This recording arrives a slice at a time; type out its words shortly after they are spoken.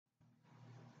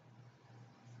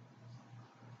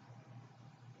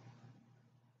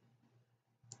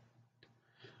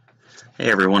Hey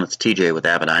everyone, it's TJ with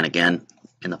Avidyne again.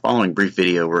 In the following brief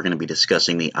video, we're going to be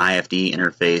discussing the IFD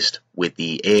interface with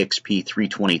the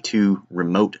AXP322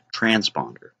 remote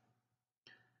transponder.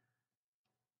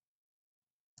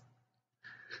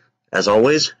 As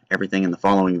always, everything in the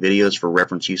following video is for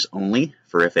reference use only.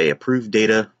 For FAA approved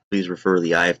data, please refer to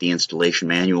the IFD installation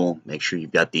manual. Make sure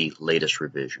you've got the latest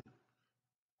revision.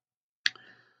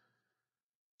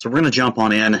 So we're going to jump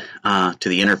on in to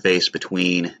the interface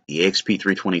between the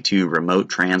AXP322 remote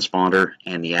transponder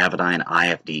and the Avidyne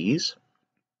IFDs.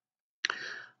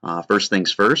 First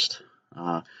things first,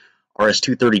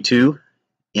 RS-232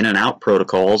 in and out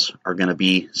protocols are going to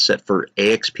be set for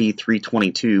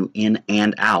AXP322 in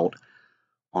and out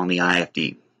on the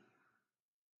IFD.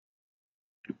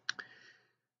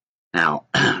 Now,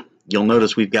 you'll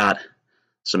notice we've got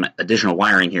some additional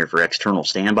wiring here for external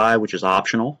standby, which is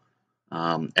optional.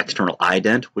 External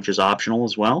ident, which is optional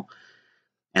as well,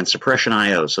 and suppression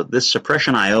I/O. So this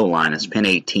suppression I/O line is pin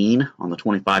 18 on the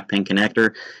 25-pin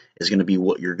connector is going to be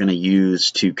what you're going to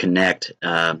use to connect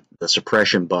the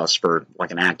suppression bus for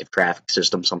like an active traffic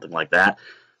system, something like that.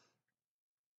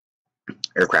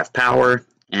 Aircraft power,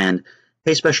 and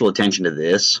pay special attention to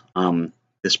this.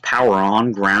 This power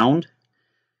on ground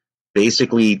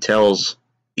basically tells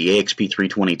the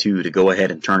AXP322 to go ahead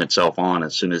and turn itself on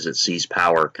as soon as it sees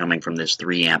power coming from this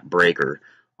 3-amp breaker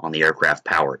on the aircraft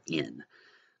power in.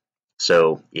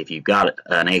 So if you've got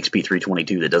an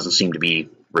AXP322 that doesn't seem to be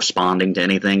responding to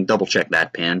anything, double check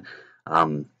that pin.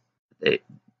 There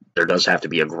does have to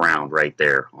be a ground right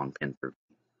there on pin 13.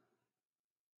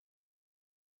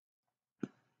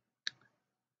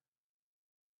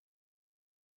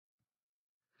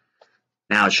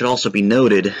 Now, it should also be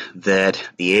noted that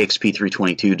the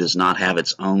AXP322 does not have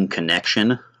its own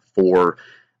connection for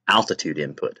altitude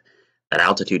input. That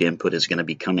altitude input is going to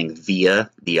be coming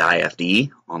via the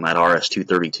IFD on that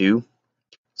RS-232.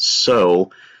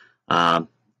 So, got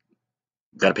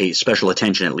to pay special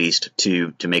attention at least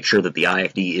to make sure that the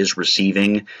IFD is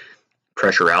receiving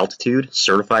pressure altitude,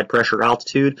 certified pressure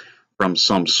altitude from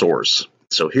some source.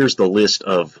 So here's the list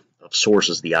of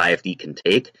sources the IFD can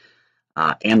take.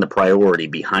 And the priority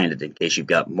behind it in case you've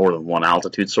got more than one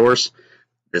altitude source.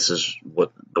 This is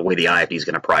the way the IFD is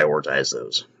going to prioritize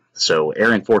those. So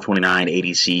ARIN 429,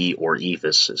 ADC, or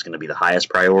EFIS is going to be the highest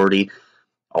priority,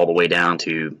 all the way down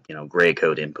to gray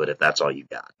code input if that's all you've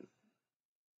got.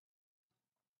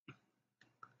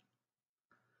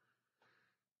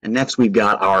 And next we've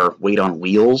got our weight on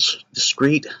wheels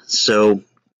discrete. So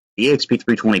the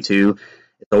AXP322,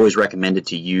 it's always recommended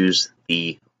to use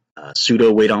the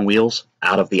pseudo weight on wheels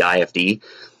out of the IFD.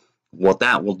 What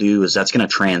that will do is that's going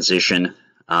to transition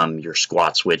your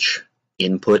squat switch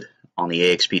input on the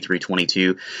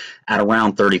AXP322 at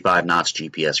around 35 knots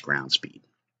GPS ground speed.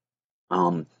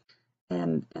 And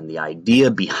the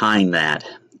idea behind that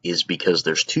is because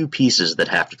there's two pieces that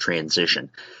have to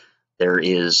transition. There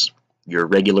is your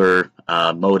regular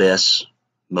Mode S,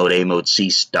 Mode A, Mode C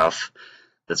stuff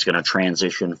that's going to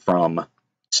transition from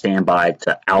standby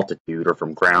to altitude, or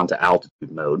from ground to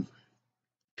altitude mode.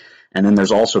 And then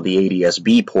there's also the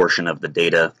ADS-B portion of the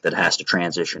data that has to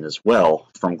transition as well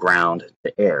from ground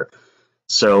to air.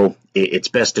 So it's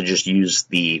best to just use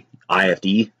the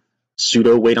IFD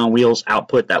pseudo weight on wheels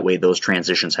output. That way those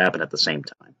transitions happen at the same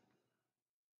time.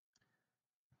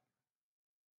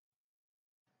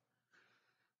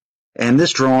 And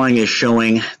this drawing is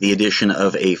showing the addition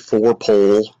of a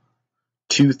 4-pole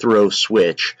 2-throw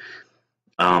switch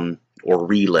or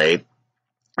relay.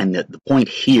 And the point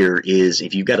here is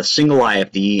if you've got a single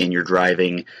IFD and you're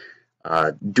driving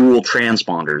dual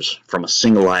transponders from a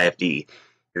single IFD,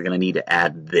 you're going to need to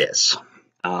add this.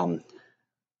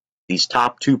 These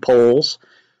top 2 poles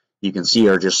you can see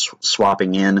are just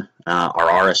swapping in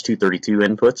our RS-232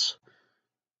 inputs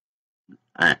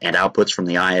and outputs from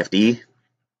the IFD.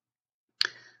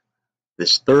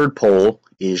 This third pole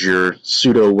is your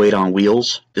pseudo weight on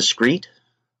wheels discrete,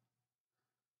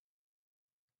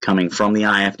 coming from the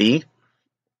IFD.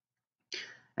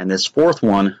 And this fourth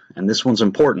one, and this one's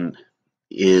important,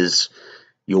 is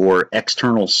your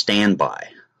external standby.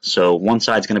 So one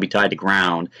side's going to be tied to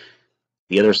ground,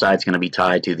 the other side's going to be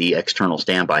tied to the external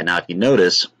standby. Now if you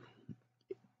notice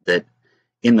that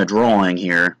in the drawing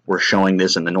here, we're showing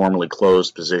this in the normally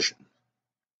closed position.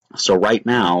 So right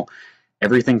now,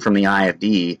 everything from the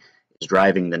IFD is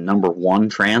driving the number 1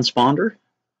 transponder,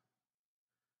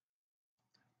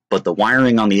 but the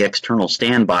wiring on the external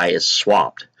standby is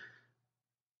swapped.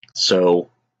 So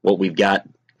what we've got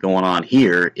going on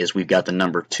here is we've got the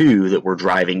number 2 that we're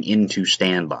driving into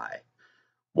standby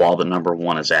while the number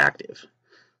 1 is active.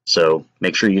 So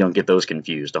make sure you don't get those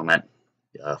confused on that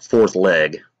 4th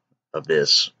leg of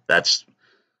this. That's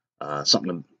something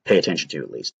to pay attention to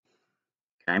at least.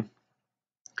 Okay.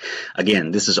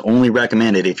 Again, this is only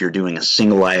recommended if you're doing a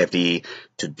single IFD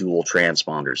to dual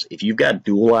transponders. If you've got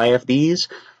dual IFDs,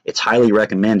 it's highly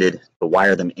recommended to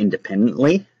wire them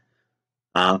independently.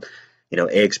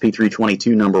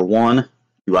 AXP322 number 1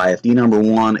 to IFD number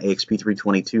 1,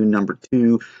 AXP322 number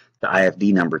 2 to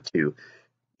IFD number 2.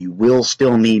 You will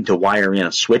still need to wire in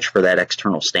a switch for that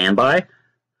external standby,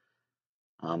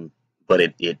 but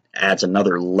it adds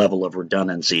another level of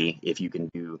redundancy if you can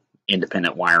do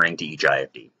independent wiring to each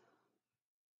IFD.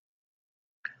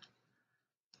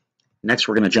 Next,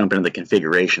 we're going to jump into the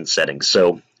configuration settings.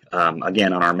 So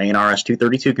again, on our main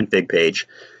RS-232 config page,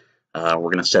 we're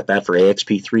going to set that for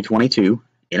AXP322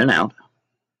 in and out.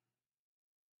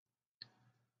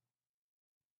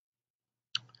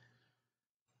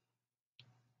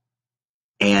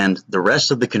 And the rest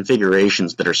of the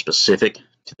configurations that are specific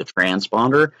to the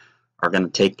transponder are going to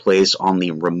take place on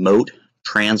the remote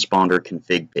transponder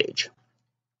config page.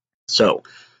 So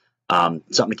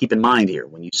something to keep in mind here,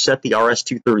 when you set the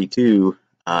RS-232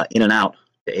 in and out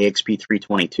to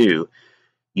AXP322,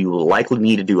 you will likely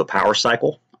need to do a power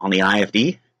cycle on the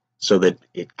IFD so that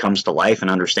it comes to life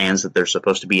and understands that there's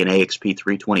supposed to be an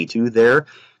AXP322 there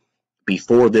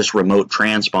before this remote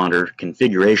transponder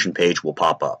configuration page will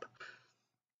pop up.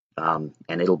 And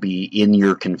it'll be in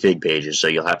your config pages, so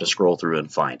you'll have to scroll through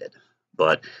and find it.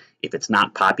 But if it's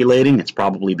not populating, it's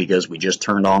probably because we just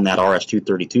turned on that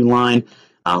RS-232 line,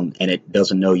 and it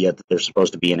doesn't know yet that there's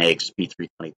supposed to be an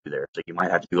AXP322 there, so you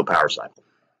might have to do a power cycle.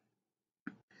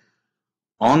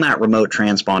 On that remote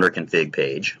transponder config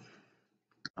page,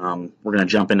 we're going to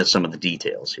jump into some of the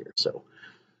details here. So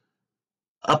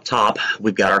up top,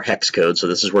 we've got our hex code, so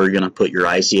this is where you're going to put your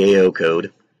ICAO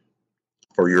code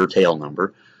for your tail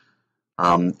number.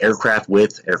 Aircraft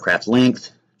width, aircraft length,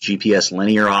 GPS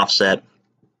linear offset.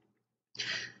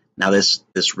 Now this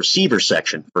receiver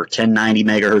section for 1090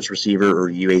 megahertz receiver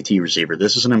or UAT receiver,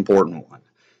 this is an important one.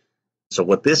 So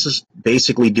what this is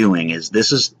basically doing is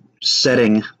this is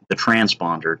setting the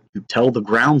transponder to tell the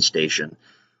ground station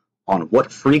on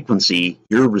what frequency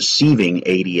you're receiving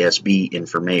ADS-B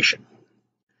information.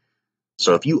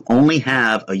 So if you only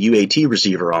have a UAT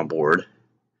receiver on board,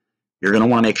 you're going to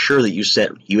want to make sure that you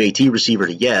set UAT receiver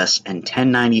to yes and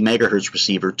 1090 megahertz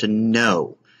receiver to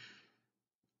no,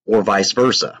 or vice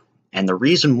versa. And the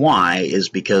reason why is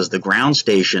because the ground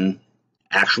station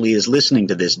actually is listening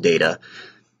to this data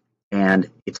and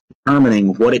it's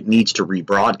determining what it needs to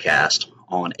rebroadcast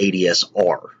on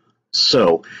ADS-R.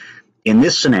 So in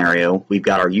this scenario, we've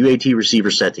got our UAT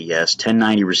receiver set to yes,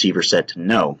 1090 receiver set to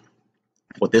no.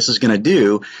 What this is going to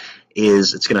do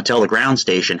is it's going to tell the ground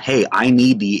station, hey, I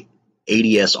need the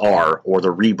ADS-R or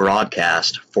the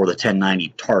rebroadcast for the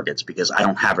 1090 targets because I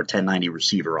don't have a 1090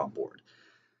 receiver on board.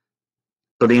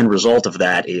 So the end result of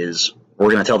that is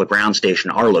we're going to tell the ground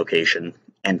station our location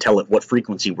and tell it what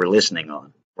frequency we're listening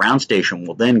on. Ground station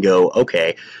will then go,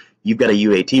 okay, you've got a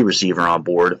UAT receiver on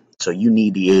board, so you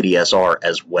need the ADS-R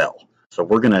as well. So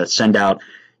we're going to send out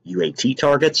UAT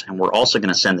targets, and we're also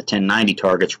going to send the 1090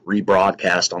 targets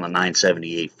rebroadcast on the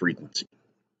 978 frequency.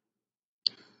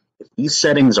 If these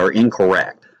settings are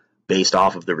incorrect based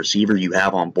off of the receiver you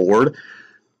have on board,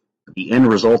 the end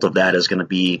result of that is going to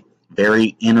be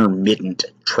very intermittent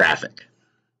traffic.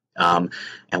 And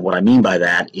what I mean by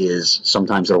that is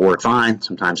sometimes it'll work fine,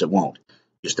 sometimes it won't.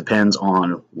 It just depends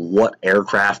on what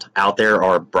aircraft out there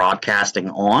are broadcasting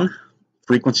on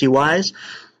frequency-wise,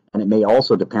 and it may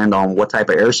also depend on what type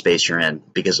of airspace you're in,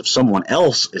 because if someone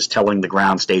else is telling the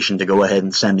ground station to go ahead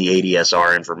and send the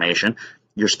ADS-R information,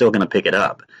 you're still going to pick it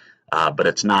up. But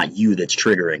it's not you that's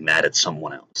triggering that, it's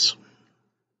someone else.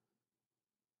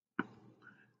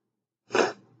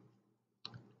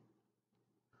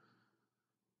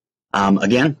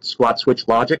 Again, squat switch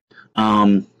logic.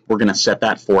 We're going to set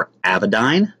that for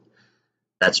Avidyne.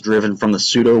 That's driven from the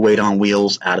pseudo weight on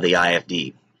wheels out of the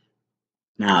IFD.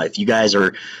 Now, if you guys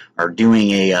are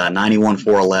doing a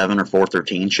 91-411 or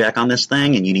 413 check on this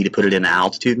thing and you need to put it in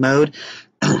altitude mode,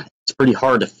 it's pretty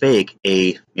hard to fake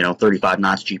a 35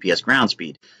 knots GPS ground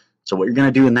speed. So what you're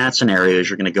going to do in that scenario is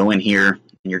you're going to go in here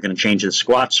and you're going to change the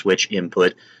squat switch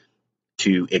input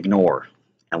to ignore.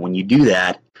 And when you do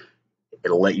that,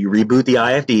 it'll let you reboot the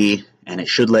IFD and it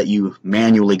should let you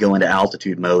manually go into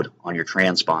altitude mode on your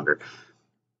transponder.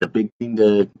 The big thing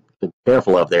to be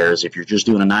careful of there is if you're just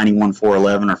doing a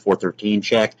 91-411 or 413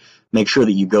 check, make sure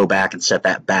that you go back and set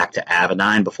that back to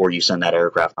Avidyne before you send that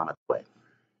aircraft on its way.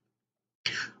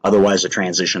 Otherwise, the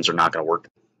transitions are not going to work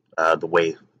the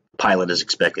way the pilot is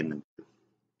expecting them to.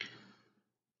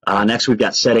 Next, we've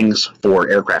got settings for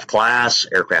aircraft class,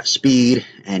 aircraft speed,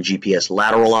 and GPS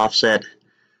lateral offset.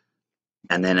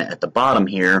 And then at the bottom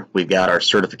here, we've got our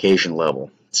certification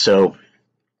level. So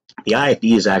the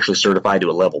IFD is actually certified to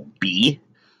a level B,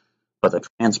 but the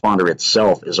transponder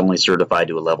itself is only certified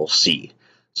to a level C.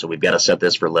 So we've got to set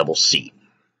this for level C.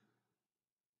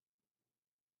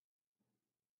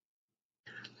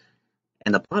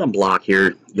 And the bottom block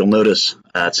here, you'll notice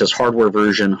it says hardware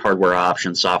version, hardware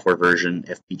option, software version,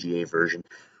 FPGA version.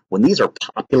 When these are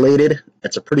populated,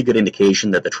 that's a pretty good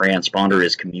indication that the transponder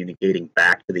is communicating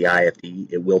back to the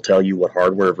IFD. It will tell you what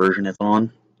hardware version it's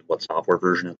on, what software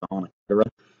version it's on, etc.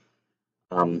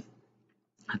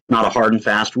 Not a hard and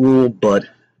fast rule, but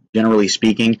generally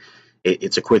speaking,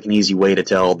 it's a quick and easy way to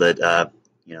tell that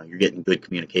you're getting good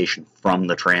communication from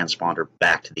the transponder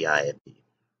back to the IFD.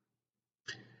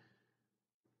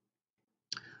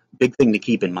 Big thing to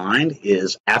keep in mind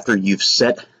is after you've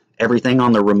set everything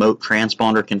on the remote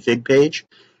transponder config page,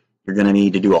 you're going to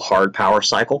need to do a hard power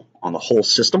cycle on the whole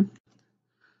system.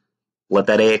 Let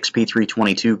that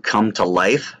AXP322 come to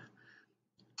life,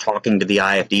 talking to the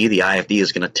IFD. The IFD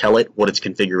is going to tell it what its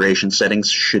configuration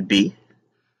settings should be.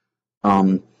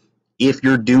 If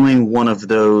you're doing one of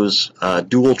those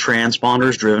dual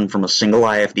transponders driven from a single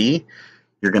IFD,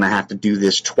 you're going to have to do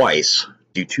this twice,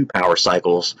 do 2 power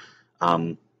cycles,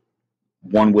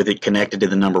 one with it connected to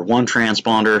the number 1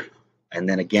 transponder, and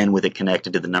then again with it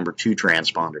connected to the number 2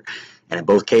 transponder. And in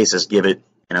both cases, give it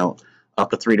up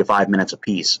to 3 to 5 minutes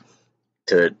apiece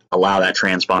to allow that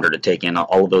transponder to take in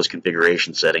all of those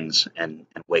configuration settings and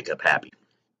wake up happy.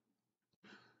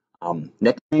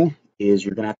 Next thing is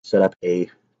you're going to have to set up a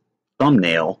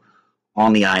thumbnail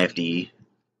on the IFD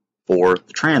for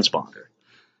the transponder.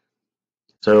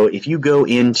 So if you go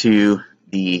into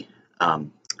the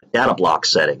data block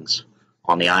settings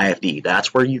on the IFD,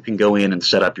 that's where you can go in and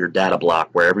set up your data block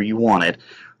wherever you want it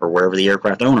or wherever the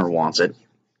aircraft owner wants it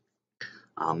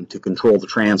to control the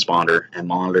transponder and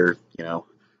monitor your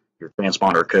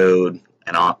transponder code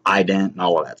and ident and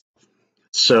all of that stuff.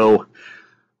 So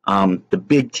the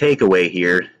big takeaway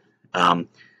here,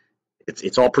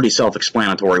 it's all pretty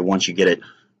self-explanatory once you get it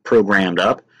programmed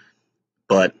up,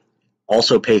 but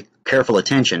also pay careful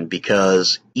attention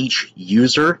because each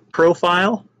user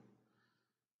profile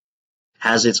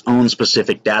has its own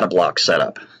specific data block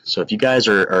setup. So if you guys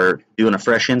are doing a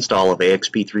fresh install of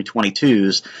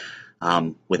AXP322s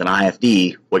with an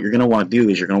IFD, what you're going to want to do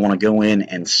is you're going to want to go in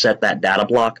and set that data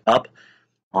block up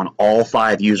on all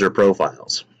 5 user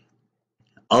profiles.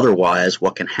 Otherwise,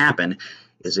 what can happen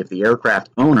is if the aircraft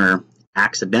owner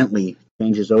accidentally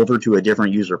changes over to a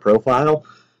different user profile,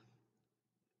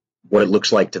 what it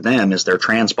looks like to them is their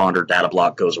transponder data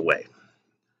block goes away.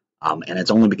 And it's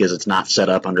only because it's not set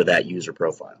up under that user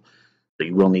profile. So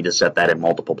you will need to set that in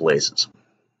multiple places.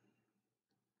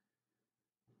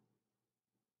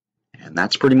 And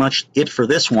that's pretty much it for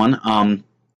this one. I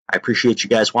appreciate you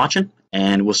guys watching,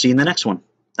 and we'll see you in the next one.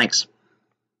 Thanks.